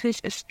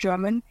Friedrich is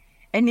German,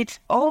 and it's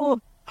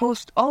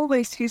almost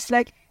always he's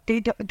like they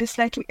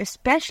dislike him,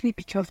 especially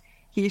because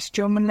he is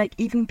German. Like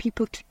even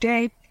people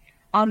today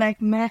are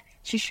like, meh,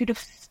 she should have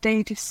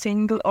stayed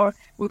single or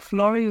with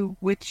Laurie,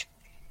 which,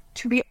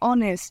 to be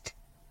honest,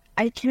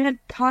 I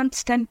can't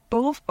stand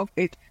both of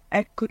it.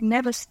 I could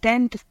never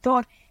stand the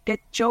thought that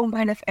Joe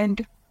might have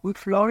ended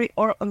with Laurie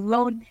or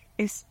alone,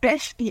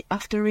 especially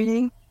after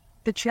reading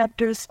the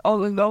chapters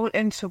All Alone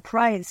and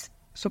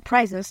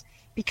Surprises,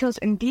 because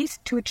in these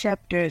two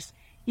chapters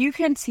you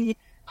can see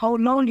how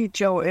lonely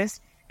Joe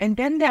is, and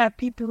then there are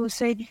people who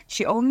say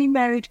she only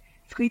married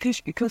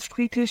Friedrich because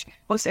Friedrich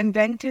was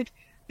invented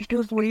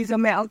because Louisa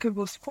May Alcott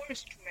was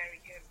forced to marry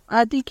him.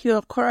 I think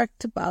you're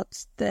correct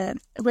about the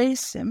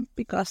racism,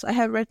 because I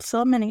have read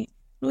so many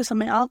Louisa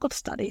May Alcott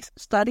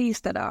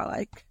studies that are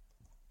like,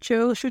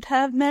 Joe should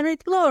have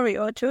married Laurie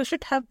or Joe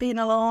should have been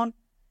alone.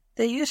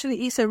 There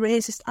usually is a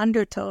racist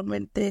undertone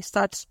when they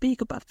start to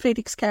speak about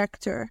Friedrich's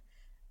character,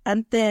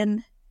 and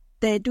then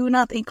they do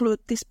not include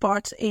this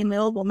part in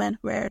Little Woman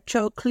where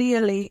Joe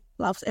clearly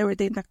loves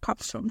everything that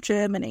comes from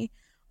Germany,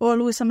 or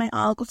Louisa May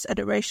Alcott's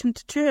adoration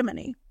to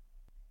Germany.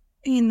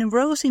 In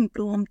Rose in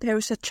Bloom, there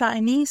is a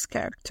Chinese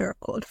character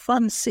called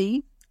Fan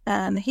Si,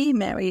 and he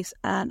marries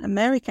an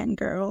American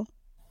girl.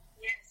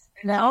 Yes,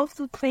 and I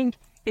also think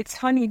it's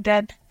funny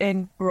that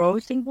in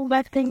Rose in Bloom,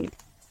 I think,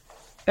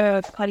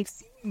 Fan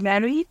Si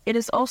married. It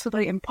is also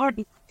very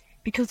important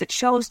because it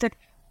shows that,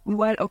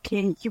 well,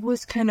 okay, he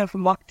was kind of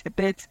mocked a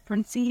bit,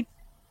 Fan Si,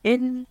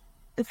 in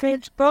the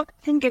first book.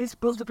 I think it is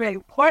also very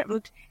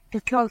important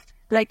because,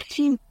 like,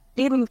 she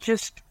didn't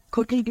just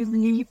completely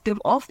leave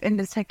them off in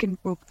the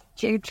second book.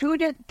 She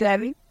included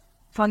David,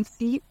 Fan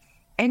Si,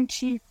 and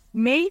she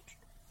made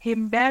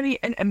him marry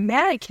an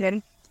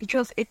American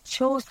because it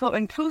shows how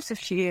inclusive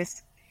she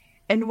is.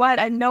 And while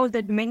I know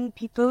that many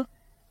people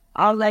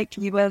are like,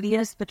 well,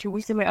 yes, but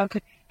Louisa May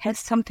Alcott has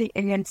something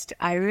against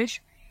the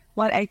Irish,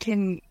 while I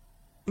can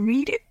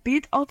read a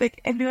bit of it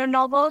in her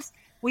novels,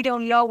 we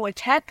don't know what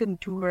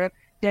happened to her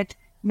that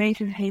made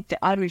her hate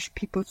the Irish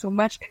people so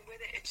much, and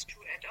whether it's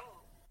true at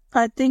all.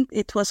 I think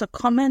it was a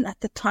comment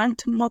at the time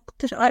to mock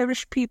the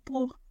Irish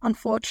people,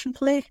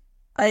 unfortunately.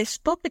 I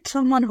spoke with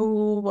someone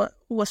who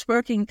was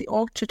working in the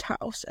Orchard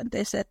House, and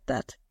they said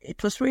that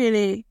it was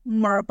really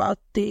more about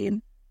the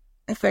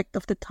effect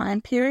of the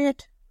time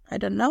period. I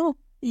don't know.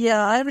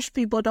 Yeah, Irish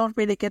people don't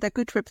really get a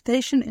good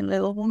reputation in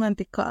Little Woman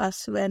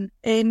because when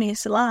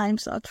Amy's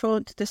limes are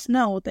thrown to the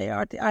snow, they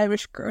are the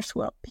Irish girls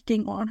who are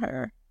picking on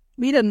her.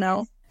 We don't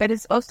know. But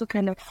it's also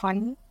kind of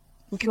funny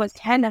because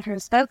Hannah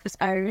herself is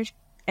Irish,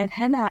 and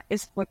Hannah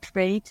is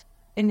portrayed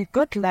in a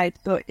good light.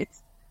 So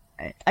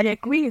I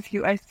agree with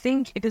you. I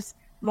think it is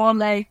more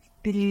like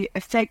the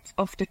effects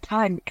of the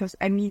time, because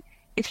I mean,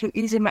 if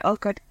Louisa May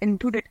Alcott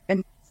included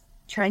a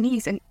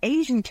Chinese and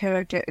Asian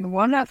character in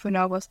one of her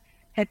novels,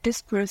 had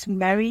this person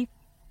marry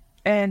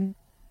an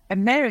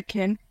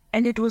American,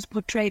 and it was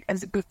portrayed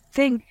as a good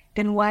thing,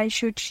 then why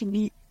should she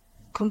be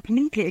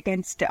completely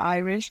against the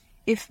Irish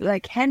if,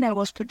 like, Hannah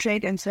was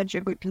portrayed in such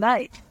a good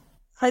light?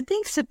 I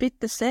think it's a bit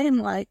the same,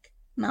 like,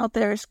 now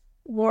there's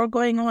war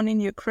going on in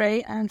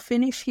Ukraine, and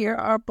Finnish here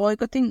are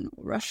boycotting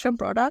Russian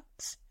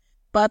products,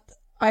 but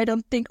I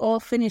don't think all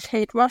Finnish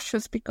hate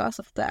Russians because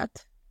of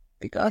that,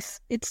 because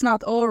it's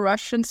not all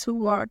Russians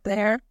who are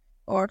there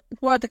or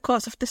who are the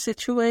cause of the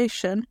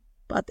situation,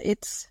 but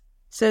it's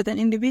certain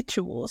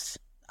individuals.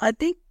 I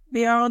think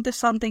we are onto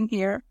something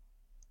here.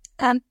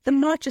 And the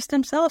Marches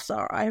themselves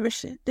are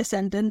Irish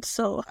descendants,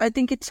 so I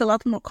think it's a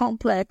lot more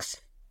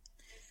complex.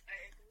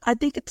 I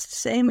think it's the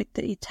same with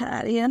the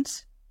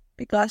Italians,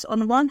 because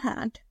on one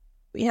hand,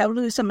 we have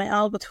Louisa May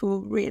Alcott,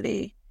 who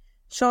really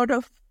sort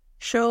of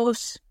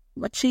shows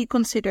what she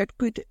considered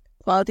good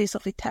qualities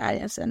of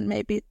Italians and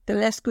maybe the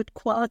less good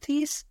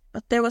qualities,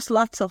 but there was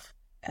lots of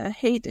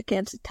hate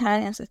against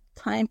Italians at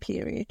the time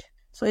period.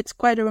 So it's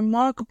quite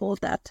remarkable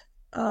that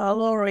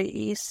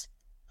Laurie is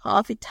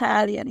half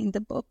Italian in the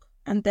book,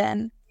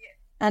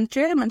 and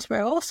Germans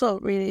were also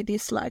really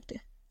disliked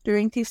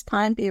during this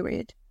time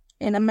period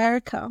in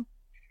America,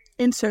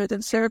 in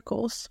certain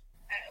circles.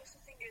 I also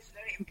think it's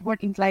very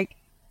important, like,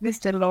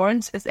 Mr.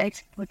 Lawrence is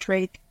actually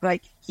portrayed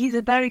like he's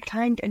a very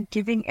kind and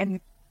giving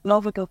and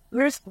lovable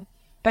person,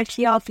 but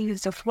he also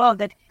has a flaw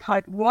that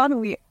part one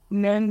we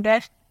learned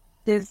that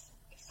his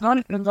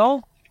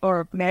son-in-law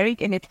or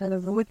married an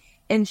Italian woman,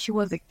 and she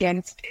was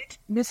against it.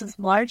 Mrs.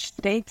 March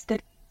states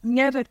that he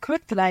never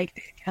could like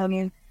the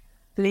Italian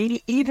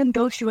lady, even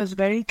though she was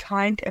very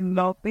kind and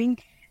loving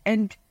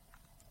and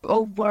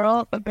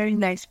overall a very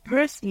nice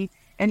person.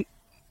 And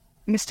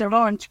Mr.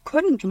 Lawrence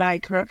couldn't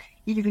like her,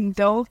 even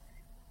though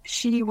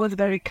she was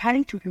very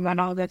kind to him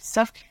and all that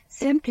stuff,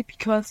 simply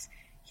because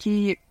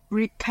he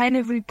kind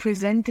of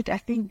represented, I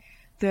think,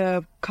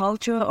 the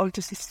culture or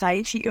the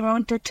society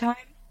around that time.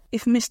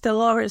 If Mr.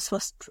 Lawrence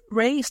was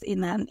raised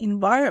in an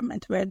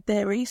environment where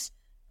there is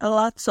a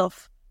lot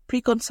of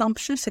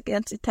preconceptions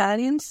against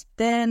Italians,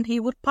 then he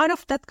would part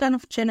of that kind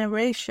of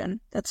generation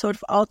that sort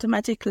of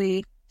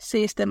automatically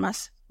sees them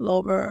as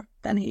lower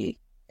than he.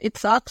 It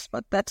sucks,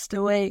 but that's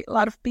the way a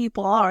lot of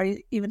people are,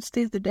 even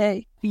still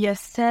today. Yes,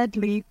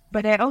 sadly.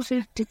 But I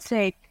also did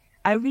say,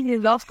 I really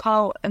love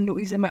how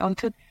Louisa May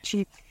Alcott,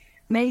 she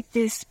made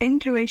these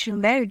interracial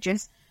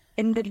marriages,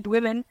 and that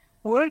women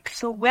work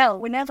so well.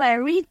 Whenever I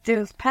read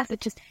those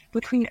passages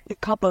between the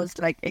couples,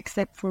 like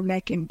except for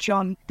Meg and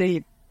John,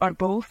 they are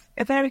both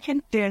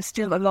American. They're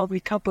still a lovely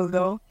couple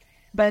though.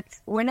 But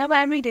whenever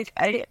I read it,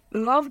 I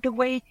love the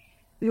way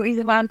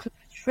Louisa May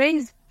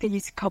portrays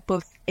these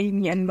couples,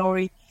 Amy and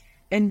Laurie,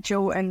 and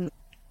Joe and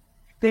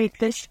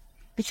Friedrich,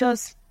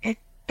 because it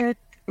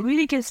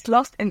really gets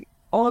lost in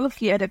all of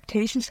the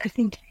adaptations. I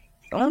think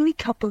the only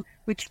couple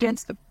which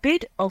gets a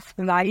bit of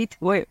light,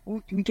 where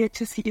we get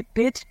to see a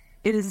bit,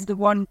 it is the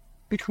one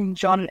between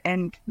John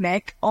and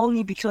Meg,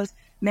 only because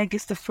Meg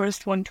is the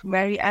first one to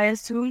marry, I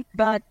assume.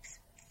 But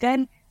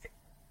then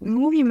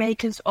movie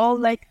makers all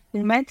like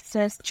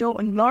romanticize Joe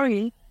and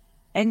Laurie,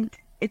 and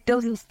it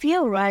doesn't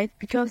feel right,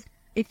 because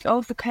it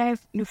also kind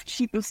of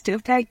cheapens the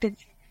fact that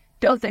she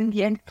does in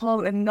the end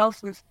fall in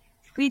love with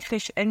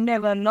Friedrich and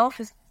never love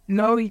with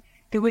Laurie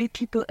the way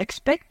people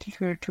expected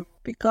her to.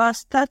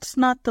 Because that's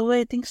not the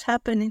way things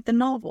happen in the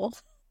novel.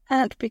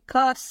 And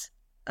because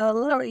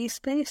Laurie is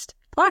based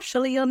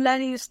partially on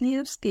Larry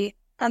Wisniewski.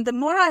 And the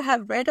more I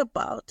have read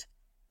about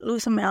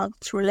Louisa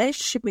Melk's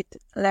relationship with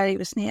Larry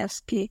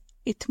Wisniewski,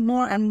 it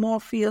more and more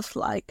feels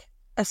like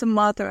as a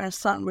mother and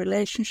son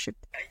relationship.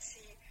 I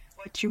see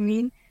what you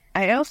mean.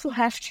 I also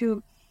have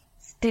to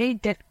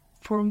state that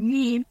for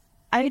me,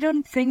 I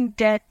don't think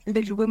that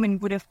Little Women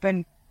would have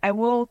been, I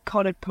will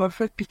call it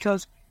perfect,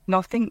 because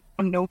nothing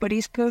or nobody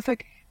is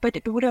perfect, but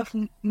it would have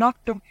not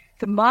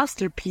the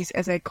masterpiece,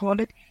 as I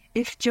call it,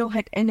 if Joe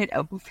had ended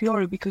up with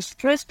Laurie, because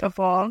first of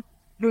all,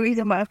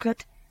 Louisa May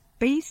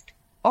based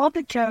all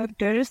the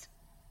characters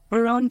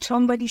around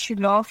somebody she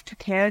loved,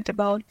 cared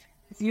about,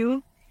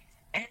 you,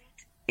 and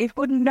it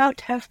would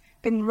not have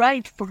been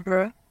right for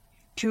her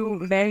to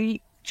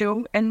marry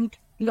Joe and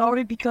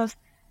Laurie, because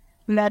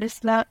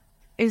Ladislaw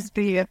is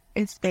the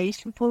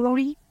inspiration for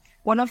Laurie,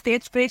 one of the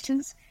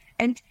inspirations,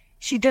 and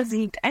she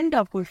doesn't end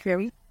up with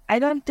Laurie. I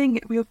don't think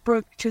it will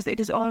work, because it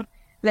is all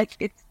like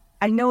it's.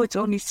 I know it's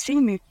only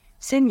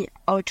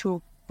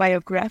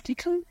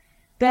semi-autobiographical,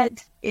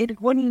 but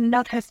it would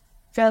not have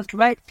felt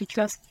right,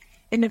 because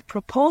in the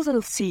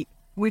proposal scene,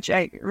 which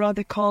I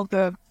rather call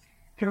the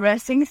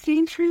harassing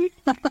scene,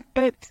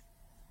 but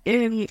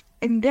in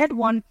that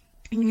one,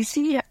 you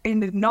see in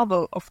the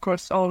novel, of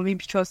course, only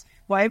because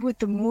why would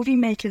the movie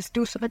makers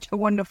do such a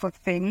wonderful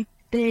thing?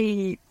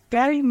 They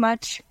very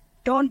much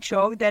don't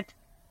show that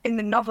in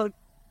the novel,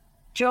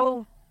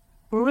 Joe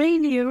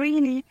really,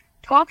 really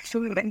talks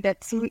to him in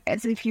that scene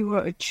as if he were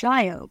a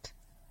child.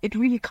 It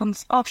really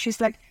comes off. She's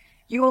like,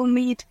 you will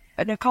meet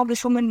an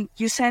accomplished woman,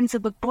 you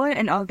sensible boy,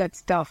 and all that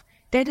stuff.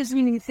 That is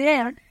really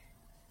there.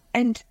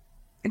 And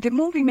the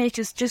movie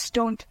makers just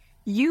don't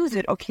use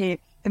it. Okay,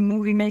 the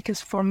movie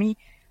makers, for me,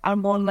 are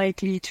more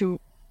likely to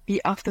be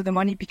after the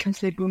money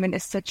because Little Women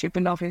is such a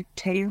beloved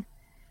tale.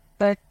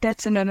 But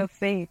that's another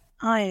thing.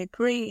 I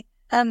agree.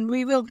 And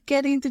we will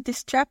get into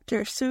this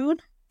chapter soon.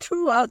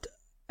 Throughout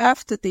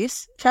after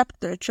this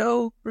chapter,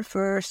 Joe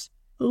refers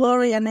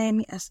Laurie and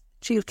Amy as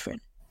children.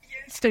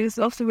 Yes, that is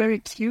also very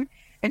cute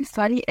and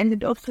funny, and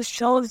it also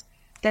shows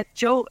that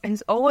Joe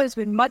has always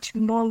been much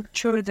more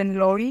mature than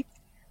Laurie.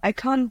 I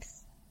can't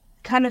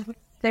kind of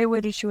say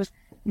whether she was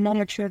more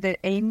mature than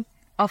Amy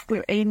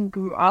after Amy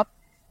grew up,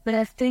 but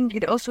I think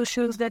it also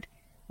shows that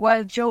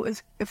while Joe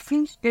is a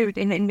free spirit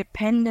and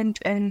independent,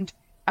 and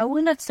I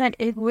will not say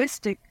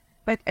egoistic,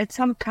 but at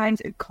some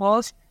times it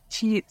calls,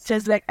 she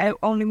says like, I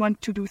only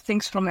want to do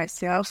things for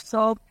myself.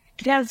 So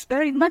she cares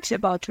very much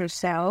about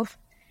herself,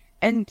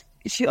 and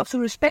she also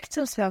respects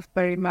herself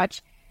very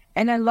much.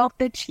 And I love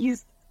that she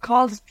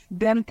calls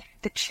them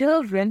the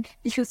children,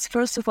 because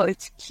first of all,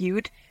 it's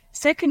cute.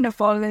 Second of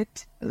all,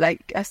 it,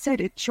 like I said,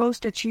 it shows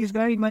that she is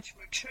very much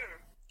mature.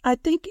 I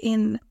think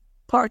in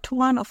part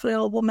 1 of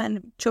Little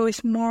Woman, Joe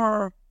is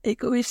more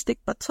egoistic,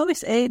 but so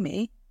is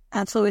Amy,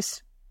 and so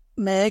is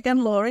Meg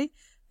and Laurie,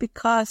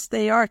 because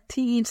they are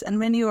teens, and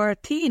when you are a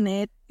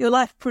teenage, your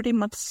life pretty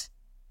much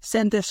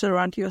centers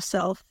around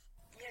yourself.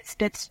 Yes,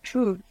 that's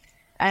true.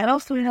 I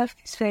also have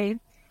to say,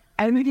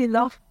 I really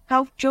love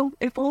how Joe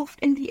evolved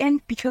in the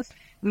end, because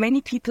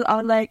many people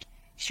are like,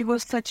 she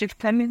was such a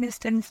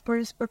feminist in the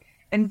first book,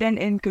 and then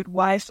in Good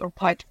Wives, or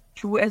part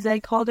 2 as I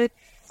called it,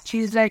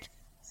 she's like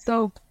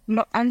so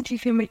not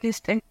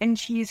anti-feminist, and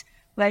she's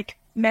like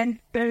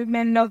very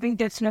man-loving.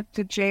 That's not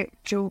the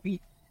Joe we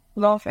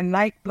love and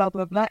like, blah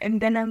blah blah.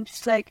 And then I'm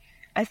just like,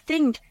 I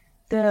think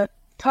the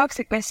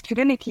toxic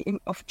masculinity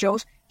of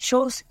Joe's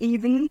shows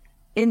even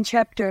in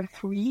chapter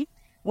 3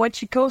 when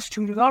she goes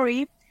to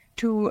Laurie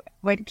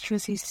when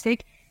she's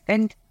sick,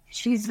 and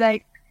she's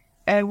like,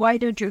 why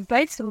don't you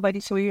invite somebody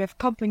so you have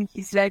company?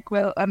 He's like,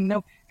 well,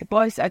 no, the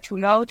boys are too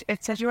loud,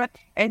 etc.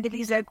 And then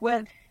he's like,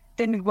 well,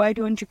 then why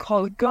don't you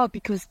call a girl?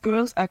 Because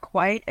girls are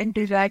quiet and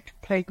they like to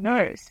play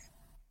nurse.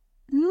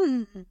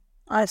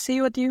 I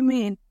see what you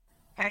mean.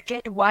 I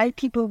get why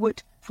people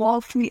would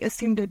falsely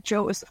assume that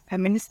Joe is a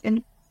feminist in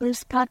the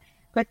first part,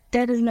 but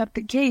that is not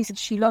the case.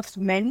 She loves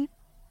men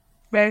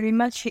very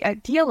much. She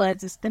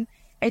idealizes them,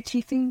 and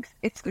she thinks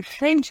it's a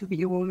shame to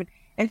be a woman.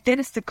 And that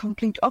is the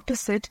complete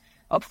opposite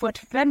of what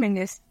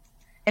feminist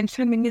and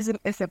feminism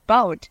is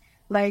about.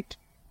 Like,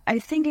 I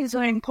think it's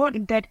very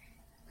important that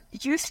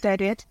you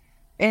study it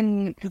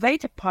in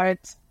later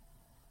parts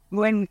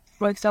when,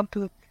 for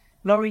example,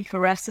 Laurie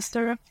harasses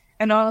her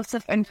and all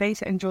stuff, and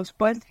later in Joe's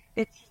point,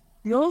 that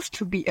she knows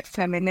to be a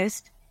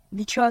feminist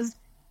because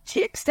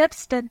she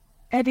accepts that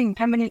having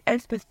feminine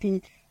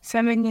empathy,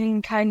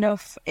 feminine kind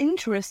of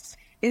interests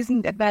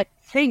isn't a bad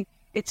thing.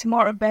 It's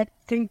more a bad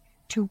thing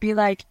to be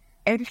like,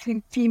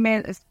 everything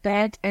female is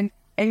bad and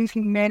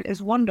everything male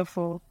is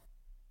wonderful.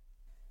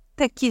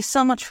 Thank you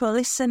so much for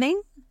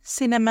listening.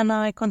 Sinem and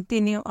I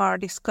continue our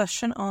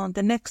discussion on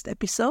the next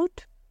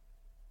episode.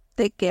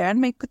 Take care and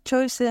make good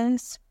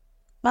choices.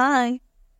 Bye.